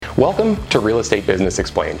Welcome to Real Estate Business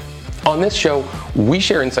Explained. On this show, we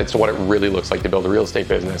share insights to what it really looks like to build a real estate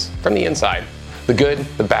business from the inside, the good,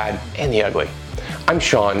 the bad, and the ugly. I'm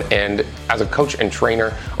Sean, and as a coach and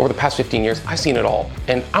trainer over the past 15 years, I've seen it all,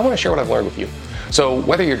 and I want to share what I've learned with you. So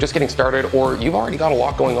whether you're just getting started or you've already got a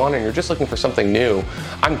lot going on and you're just looking for something new,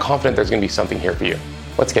 I'm confident there's going to be something here for you.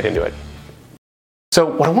 Let's get into it. So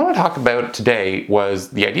what I want to talk about today was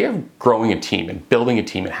the idea of growing a team and building a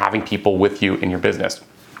team and having people with you in your business.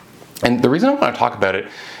 And the reason I want to talk about it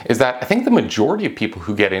is that I think the majority of people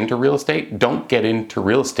who get into real estate don't get into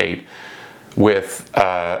real estate with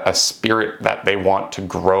a spirit that they want to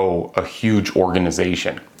grow a huge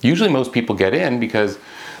organization. Usually most people get in because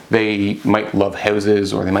they might love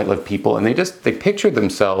houses or they might love people, and they picture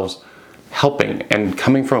themselves helping and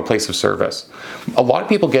coming from a place of service. A lot of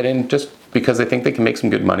people get in just because they think they can make some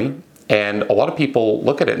good money, and a lot of people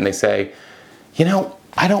look at it and they say, you know,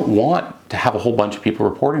 I don't want to have a whole bunch of people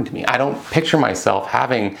reporting to me. I don't picture myself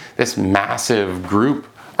having this massive group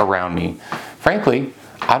around me. Frankly,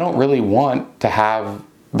 I don't really want to have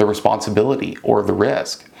the responsibility or the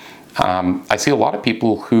risk. I see a lot of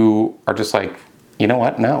people who are just like, you know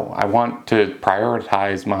what? No, I want to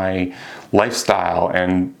prioritize my lifestyle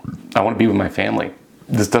and I want to be with my family.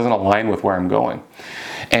 This doesn't align with where I'm going.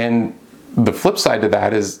 And the flip side to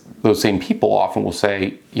that is those same people often will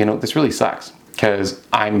say, you know, this really sucks because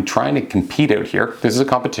I'm trying to compete out here. This is a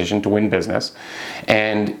competition to win business.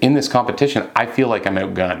 And in this competition, I feel like I'm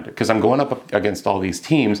outgunned because I'm going up against all these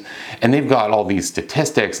teams and they've got all these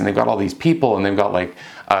statistics and they've got all these people and they've got like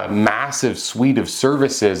a massive suite of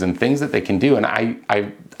services and things that they can do. And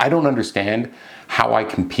I don't understand how I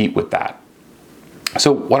compete with that.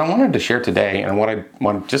 So what I wanted to share today and what I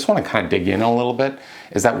just want to kind of dig in a little bit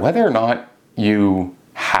is that whether or not you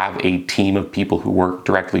have a team of people who work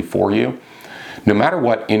directly for you, no matter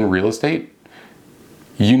what in real estate,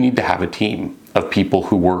 you need to have a team of people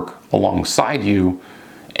who work alongside you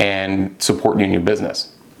and support you in your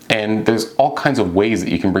business. And there's all kinds of ways that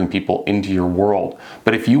you can bring people into your world.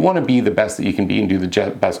 But if you want to be the best that you can be and do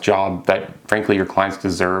the best job that, frankly, your clients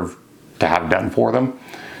deserve to have done for them,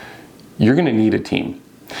 you're going to need a team.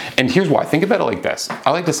 And here's why. Think about it like this. I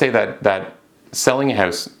like to say that selling a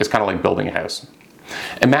house is kind of like building a house.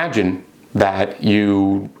 Imagine that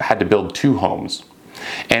you had to build 2 homes.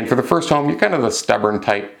 And for the first home, you're kind of the stubborn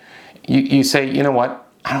type. You say, you know what?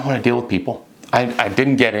 I don't want to deal with people. I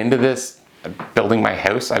didn't get into this building my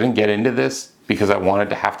house. I didn't get into this because I wanted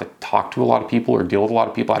to have to talk to a lot of people or deal with a lot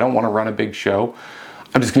of people. I don't want to run a big show.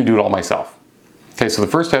 I'm just going to do it all myself. Okay, so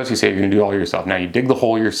the first house you say you're going to do all yourself. Now you dig the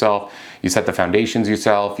hole yourself, you set the foundations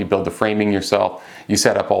yourself, you build the framing yourself, you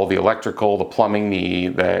set up all the electrical, the plumbing,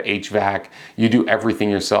 the HVAC, you do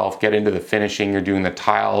everything yourself, get into the finishing, you're doing the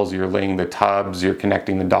tiles, you're laying the tubs, you're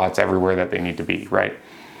connecting the dots everywhere that they need to be, right?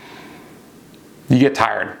 You get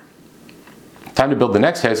tired. Time to build the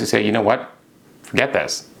next house, you say, you know what, forget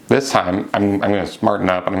this. This time, I'm going to smarten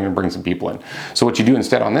up and I'm going to bring some people in. So what you do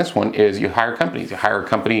instead on this one is you hire companies. You hire a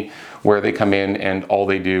company where they come in and all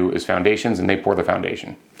they do is foundations and they pour the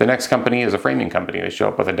foundation. The next company is a framing company. They show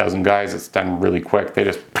up with a dozen guys. It's done really quick. They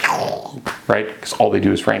just, right? Because all they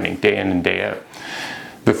do is framing day in and day out.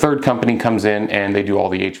 The third company comes in and they do all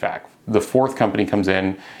the HVAC. The fourth company comes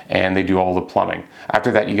in and they do all the plumbing.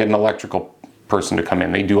 After that, you get an electrical person to come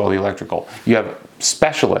in. They do all the electrical. You have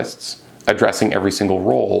specialists addressing every single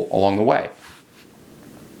role along the way.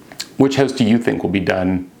 Which house do you think will be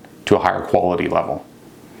done to a higher quality level?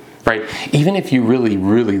 Right? Even if you really,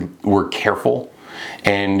 really were careful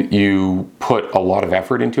and you put a lot of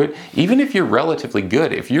effort into it, even if you're relatively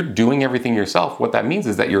good, if you're doing everything yourself, what that means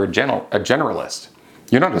is that you're a generalist.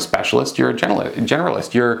 You're not a specialist, you're a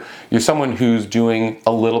generalist. You're someone who's doing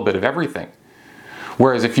a little bit of everything.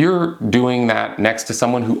 Whereas if you're doing that next to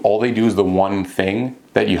someone who all they do is the one thing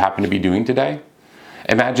that you happen to be doing today,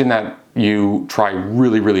 imagine that you try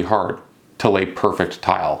really, really hard to lay perfect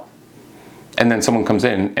tile. And then someone comes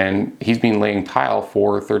in and he's been laying tile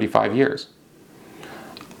for 35 years.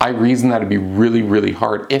 I reason that it'd be really, really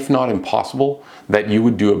hard, if not impossible, that you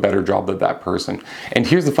would do a better job than that person. And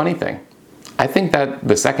here's the funny thing. I think that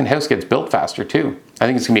the second house gets built faster too. I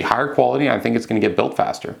think it's going to be higher quality and I think it's going to get built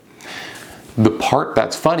faster. The part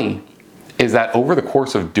that's funny is that over the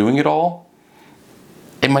course of doing it all,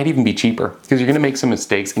 it might even be cheaper because you're going to make some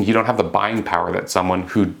mistakes and you don't have the buying power that someone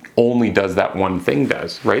who only does that one thing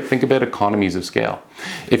does, right? Think about economies of scale.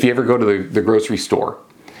 If you ever go to the grocery store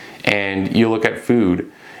and you look at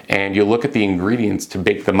food and you look at the ingredients to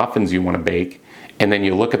bake the muffins you want to bake, and then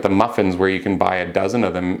you look at the muffins where you can buy a dozen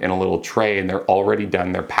of them in a little tray and they're already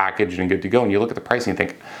done, they're packaged and good to go, and you look at the price and you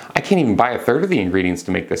think, I can't even buy a third of the ingredients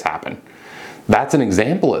to make this happen. That's an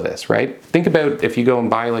example of this, right? Think about if you go and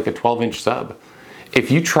buy like a 12-inch sub. If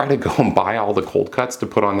you try to go and buy all the cold cuts to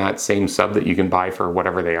put on that same sub that you can buy for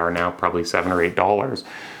whatever they are now, probably $7 or $8,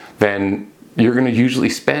 then you're going to usually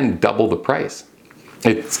spend double the price.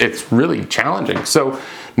 It's really challenging. So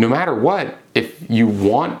no matter what, if you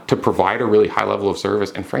want to provide a really high level of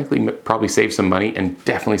service and frankly probably save some money and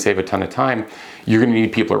definitely save a ton of time, you're going to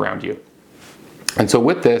need people around you. And so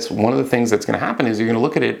with this, one of the things that's going to happen is you're going to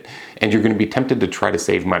look at it and you're going to be tempted to try to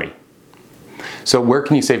save money. So where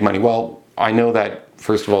can you save money? Well, I know that,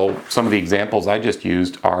 first of all, some of the examples I just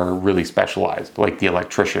used are really specialized, like the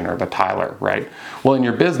electrician or the tiler, right? Well, in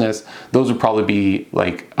your business, those would probably be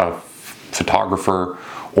like a photographer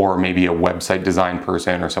or maybe a website design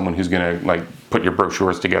person or someone who's going to like put your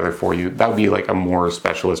brochures together for you. That would be like a more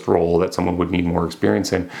specialist role that someone would need more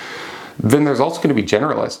experience in. Then there's also going to be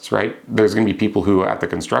generalists, right? There's going to be people who at the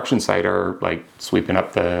construction site are like sweeping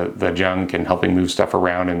up the junk and helping move stuff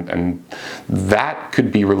around. And that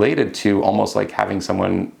could be related to almost like having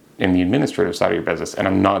someone in the administrative side of your business. And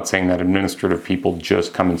I'm not saying that administrative people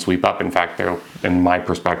just come and sweep up. In fact, they're, in my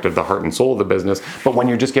perspective, the heart and soul of the business. But when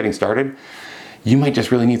you're just getting started, you might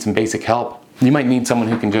just really need some basic help. You might need someone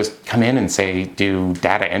who can just come in and say, do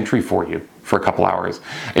data entry for you for a couple hours.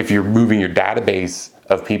 If you're moving your database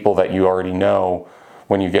of people that you already know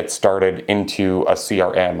when you get started into a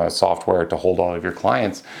CRM, a software to hold all of your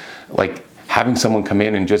clients, like having someone come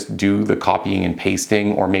in and just do the copying and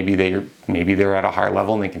pasting, or maybe they're at a higher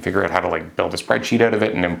level and they can figure out how to like build a spreadsheet out of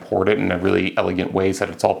it and import it in a really elegant way so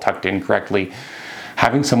that it's all tucked in correctly.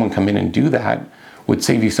 Having someone come in and do that would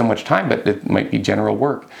save you so much time, but it might be general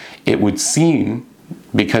work. It would seem,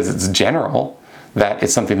 because it's general, that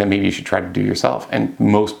it's something that maybe you should try to do yourself. And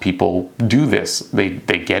most people do this. They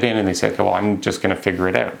get in and they say, okay, well, I'm just going to figure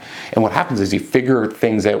it out. And what happens is you figure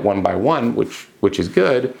things out one by one, which is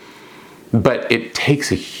good, but it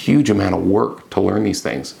takes a huge amount of work to learn these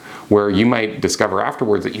things, where you might discover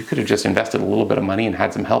afterwards that you could have just invested a little bit of money and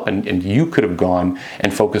had some help, and you could have gone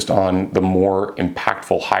and focused on the more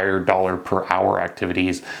impactful, higher dollar per hour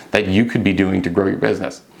activities that you could be doing to grow your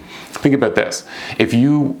business. Think about this. If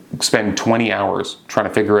you spend 20 hours trying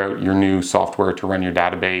to figure out your new software to run your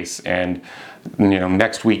database, and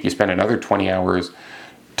next week you spend another 20 hours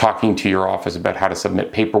talking to your office about how to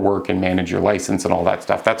submit paperwork and manage your license and all that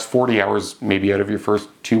stuff, that's 40 hours maybe out of your first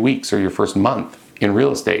 2 weeks or your first month in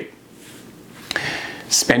real estate.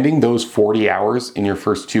 Spending those 40 hours in your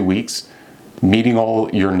first 2 weeks meeting all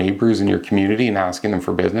your neighbors in your community and asking them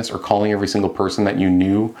for business, or calling every single person that you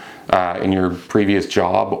knew in your previous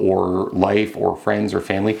job or life or friends or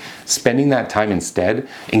family, spending that time instead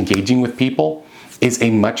engaging with people is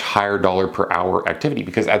a much higher dollar per hour activity.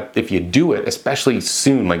 Because if you do it, especially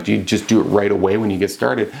soon, like you just do it right away when you get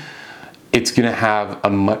started, it's going to have a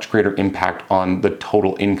much greater impact on the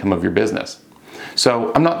total income of your business.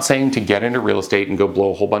 So I'm not saying to get into real estate and go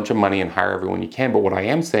blow a whole bunch of money and hire everyone you can, but what I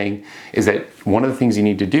am saying is that one of the things you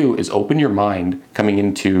need to do is open your mind coming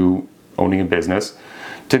into owning a business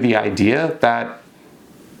to the idea that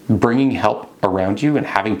bringing help around you and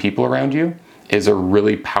having people around you is a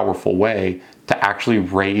really powerful way to actually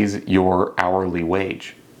raise your hourly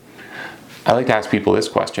wage. I like to ask people this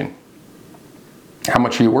question: how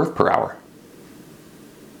much are you worth per hour?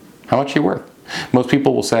 How much are you worth? Most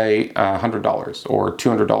people will say $100 or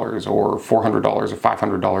 $200 or $400 or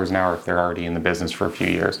 $500 an hour if they're already in the business for a few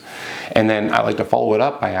years. And then I like to follow it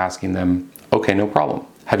up by asking them, okay, no problem.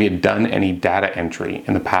 Have you done any data entry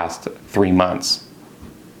in the past 3 months?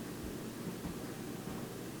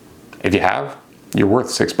 If you have, you're worth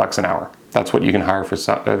 $6 an hour. That's what you can hire for.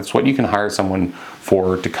 That's what you can hire someone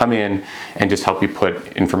for, to come in and just help you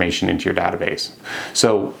put information into your database.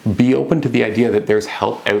 So be open to the idea that there's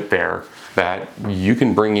help out there that you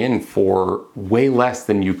can bring in for way less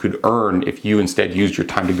than you could earn if you instead used your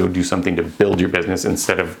time to go do something to build your business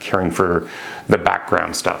instead of caring for the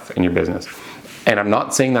background stuff in your business. And I'm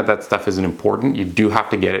not saying that that stuff isn't important. You do have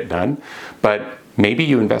to get it done, but maybe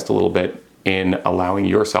you invest a little bit in allowing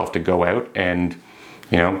yourself to go out and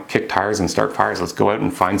kick tires and start fires. Let's go out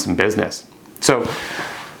and find some business. So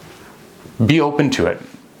be open to it,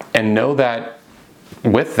 and know that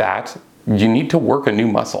with that, you need to work a new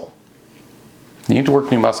muscle. You need to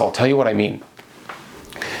work new muscle. I'll tell you what I mean.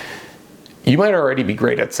 You might already be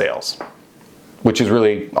great at sales, which is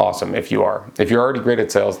really awesome if you are. If you're already great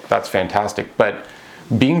at sales, that's fantastic. But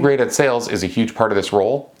being great at sales is a huge part of this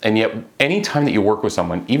role. And yet, any time that you work with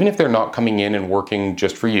someone, even if they're not coming in and working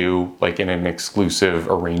just for you, like in an exclusive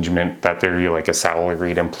arrangement that they're like a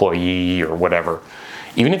salaried employee or whatever,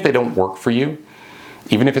 even if they don't work for you,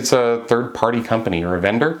 even if it's a third-party company or a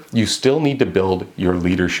vendor, you still need to build your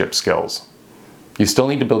leadership skills. You still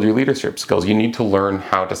need to build your leadership skills. You need to learn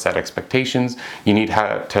how to set expectations. You need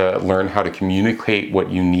to learn how to communicate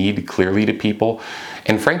what you need clearly to people.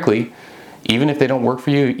 And frankly, even if they don't work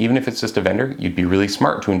for you, even if it's just a vendor, you'd be really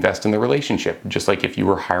smart to invest in the relationship, just like if you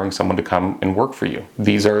were hiring someone to come and work for you.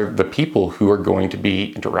 These are the people who are going to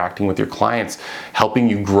be interacting with your clients, helping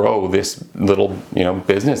you grow this little,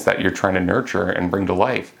 business that you're trying to nurture and bring to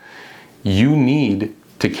life. You need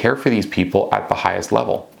to care for these people at the highest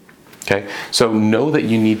level. Okay, so know that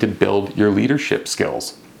you need to build your leadership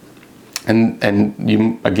skills. And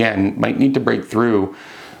you, again, might need to break through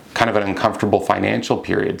kind of an uncomfortable financial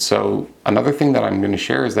period. So another thing that I'm going to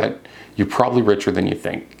share is that you're probably richer than you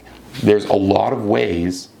think. There's a lot of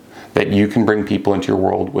ways that you can bring people into your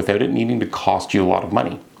world without it needing to cost you a lot of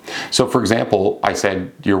money. So for example, I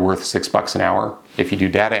said you're worth $6 an hour if you do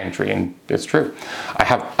data entry, and it's true. I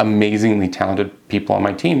have amazingly talented people on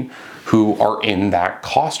my team who are in that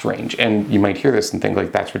cost range. And you might hear this and think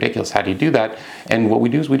like, that's ridiculous. How do you do that? And what we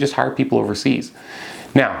do is we just hire people overseas.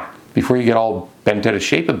 Now, before you get all bent out of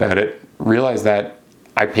shape about it, realize that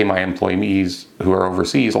I pay my employees who are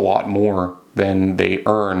overseas a lot more than they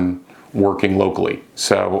earn working locally.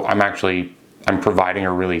 So I'm providing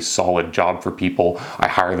a really solid job for people. I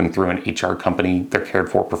hire them through an HR company. They're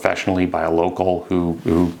cared for professionally by a local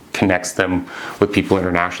who connects them with people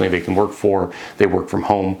internationally they can work for. They work from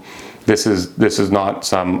home. This is not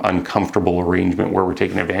some uncomfortable arrangement where we're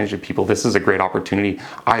taking advantage of people. This is a great opportunity.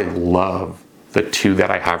 I love the two that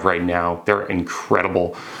I have right now. They're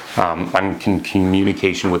incredible. I'm in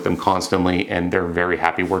communication with them constantly, and they're very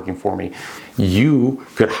happy working for me. You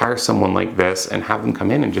could hire someone like this and have them come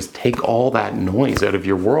in and just take all that noise out of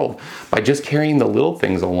your world by just carrying the little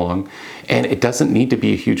things along, and it doesn't need to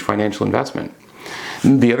be a huge financial investment.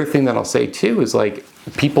 The other thing that I'll say too is like,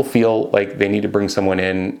 people feel like they need to bring someone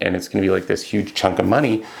in and it's gonna be like this huge chunk of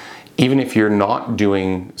money. Even if you're not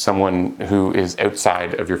doing someone who is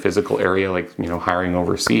outside of your physical area, like, hiring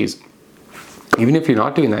overseas, even if you're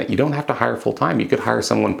not doing that, you don't have to hire full-time. You could hire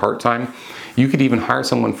someone part-time. You could even hire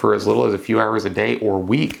someone for as little as a few hours a day or a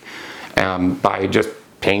week by just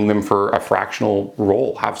paying them for a fractional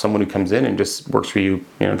role. Have someone who comes in and just works for you,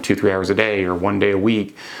 2-3 hours a day or 1 day a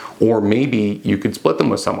week. Or maybe you could split them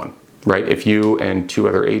with someone. Right? If you and 2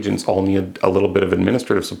 other agents all need a little bit of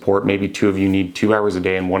administrative support, maybe 2 of you need 2 hours a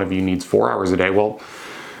day and 1 of you needs 4 hours a day. Well,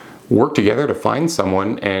 work together to find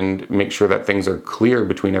someone and make sure that things are clear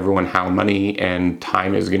between everyone, how money and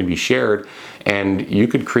time is going to be shared. And you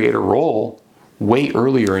could create a role way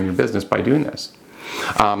earlier in your business by doing this.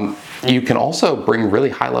 You can also bring really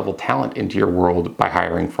high-level talent into your world by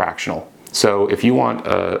hiring fractional. So if you want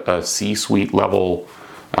a C-suite level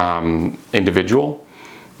individual,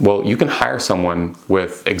 well, you can hire someone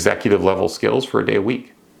with executive level skills for a day a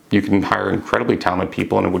week. You can hire incredibly talented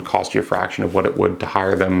people and it would cost you a fraction of what it would to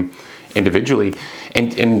hire them individually.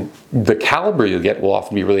 And the caliber you get will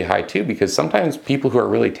often be really high too, because sometimes people who are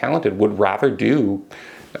really talented would rather do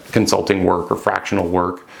consulting work or fractional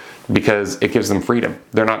work because it gives them freedom.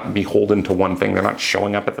 They're not beholden to one thing. They're not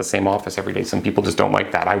showing up at the same office every day. Some people just don't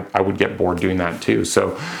like that. I would get bored doing that too.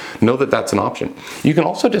 So know that that's an option. You can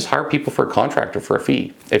also just hire people for a contract or for a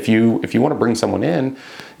fee. If you want to bring someone in,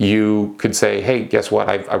 you could say, hey, guess what?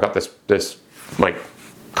 I've got this like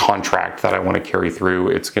contract that I want to carry through.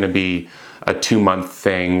 It's going to be a 2-month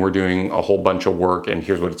thing. We're doing a whole bunch of work and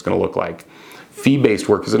here's what it's going to look like. Fee-based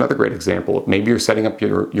work is another great example. Maybe you're setting up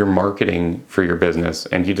your marketing for your business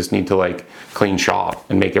and you just need to like clean shop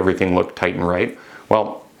and make everything look tight and right.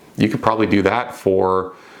 Well, you could probably do that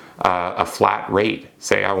for a flat rate.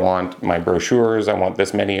 Say I want my brochures, I want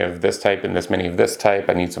this many of this type and this many of this type.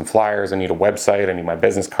 I need some flyers, I need a website, I need my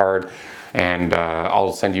business card, and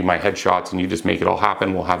I'll send you my headshots and you just make it all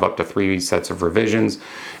happen. We'll have up to 3 sets of revisions.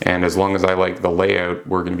 And as long as I like the layout,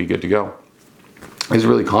 we're gonna be good to go. Is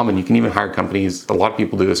really common. You can even hire companies. A lot of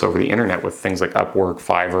people do this over the internet with things like Upwork,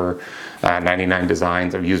 Fiverr, 99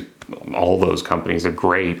 Designs. I've used all those companies. They're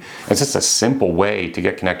great. It's just a simple way to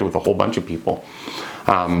get connected with a whole bunch of people.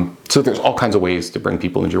 So there's all kinds of ways to bring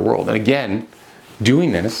people into your world. And again,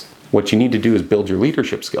 doing this, what you need to do is build your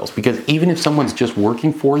leadership skills, because even if someone's just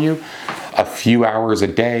working for you a few hours a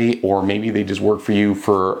day, or maybe they just work for you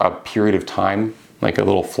for a period of time, like a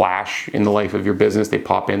little flash in the life of your business, they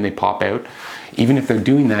pop in, they pop out. Even if they're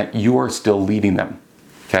doing that, you are still leading them,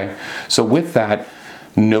 okay? So with that,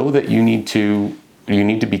 know that you need to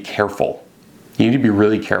be careful. You need to be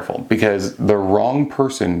really careful, because the wrong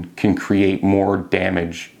person can create more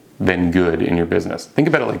damage than good in your business. Think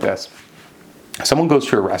about it like this. Someone goes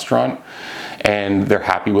to a restaurant and they're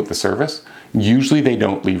happy with the service, usually they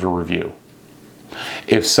don't leave a review.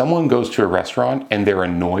 If someone goes to a restaurant and they're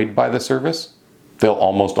annoyed by the service, they'll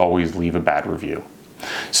almost always leave a bad review.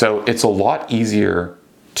 So it's a lot easier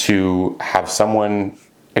to have someone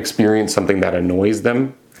experience something that annoys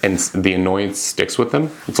them and the annoyance sticks with them.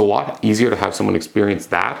 It's a lot easier to have someone experience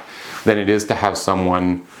that than it is to have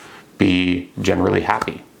someone be generally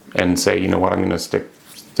happy and say, you know what, I'm going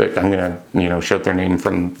to shout their name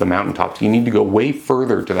from the mountaintops. You need to go way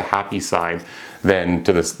further to the happy side than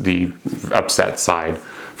to the upset side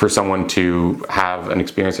for someone to have an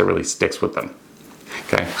experience that really sticks with them.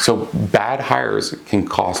 Okay, so bad hires can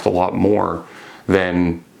cost a lot more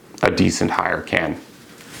than a decent hire can.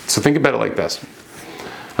 So think about it like this.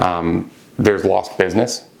 There's lost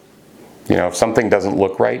business. If something doesn't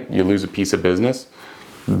look right, you lose a piece of business.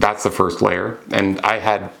 That's the first layer. And I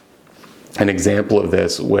had an example of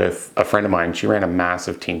this with a friend of mine. She ran a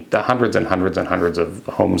massive team, hundreds and hundreds and hundreds of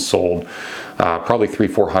homes sold, probably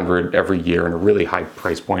 300-400 every year in a really high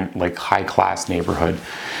price point, like high class neighborhood.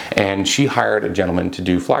 And she hired a gentleman to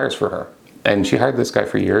do flyers for her. And she hired this guy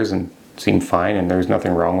for years and seemed fine, and there was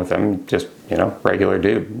nothing wrong with him, just, regular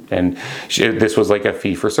dude. And this was like a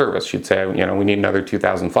fee for service. She'd say, we need another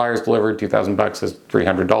 2,000 flyers delivered, $2,000 is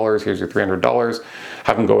 $300, here's your $300.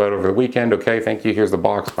 Have them go out over the weekend, okay, thank you, here's the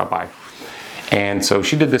box, bye-bye. And so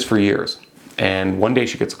she did this for years. And one day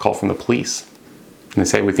she gets a call from the police. And they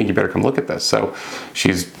say, we think you better come look at this. So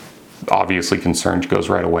she's obviously concerned. She goes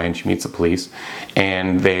right away and she meets the police.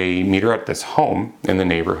 And they meet her at this home in the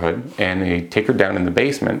neighborhood. And they take her down in the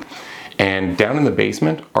basement. And down in the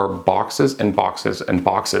basement are boxes and boxes and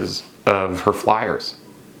boxes of her flyers.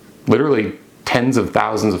 Literally tens of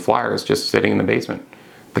thousands of flyers just sitting in the basement.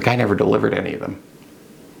 The guy never delivered any of them.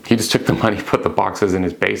 He just took the money, put the boxes in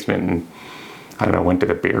his basement, and went to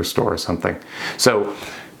the beer store or something. So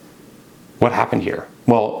what happened here?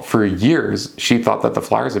 Well, for years, she thought that the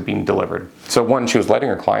flyers had been delivered. So one, she was letting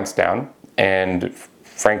her clients down, and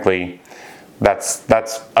frankly, that's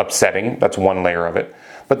upsetting. That's one layer of it.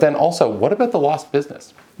 But then also, what about the lost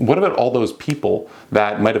business? What about all those people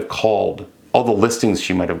that might have called, all the listings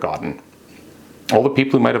she might have gotten? All the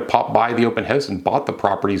people who might have popped by the open house and bought the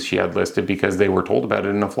properties she had listed because they were told about it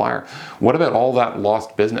in a flyer. What about all that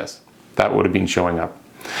lost business that would have been showing up?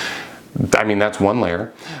 That's one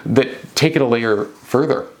layer. Take it a layer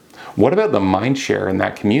further. What about the mind share in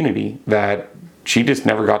that community that she just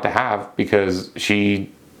never got to have because she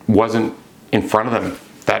wasn't in front of them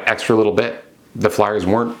that extra little bit? The flyers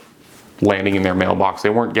weren't landing in their mailbox. They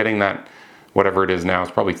weren't getting that, whatever it is now. It's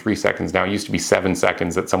probably 3 seconds now. It used to be 7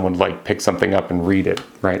 seconds that someone pick something up and read it,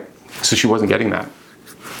 right? So she wasn't getting that.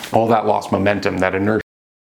 All that lost momentum, that inertia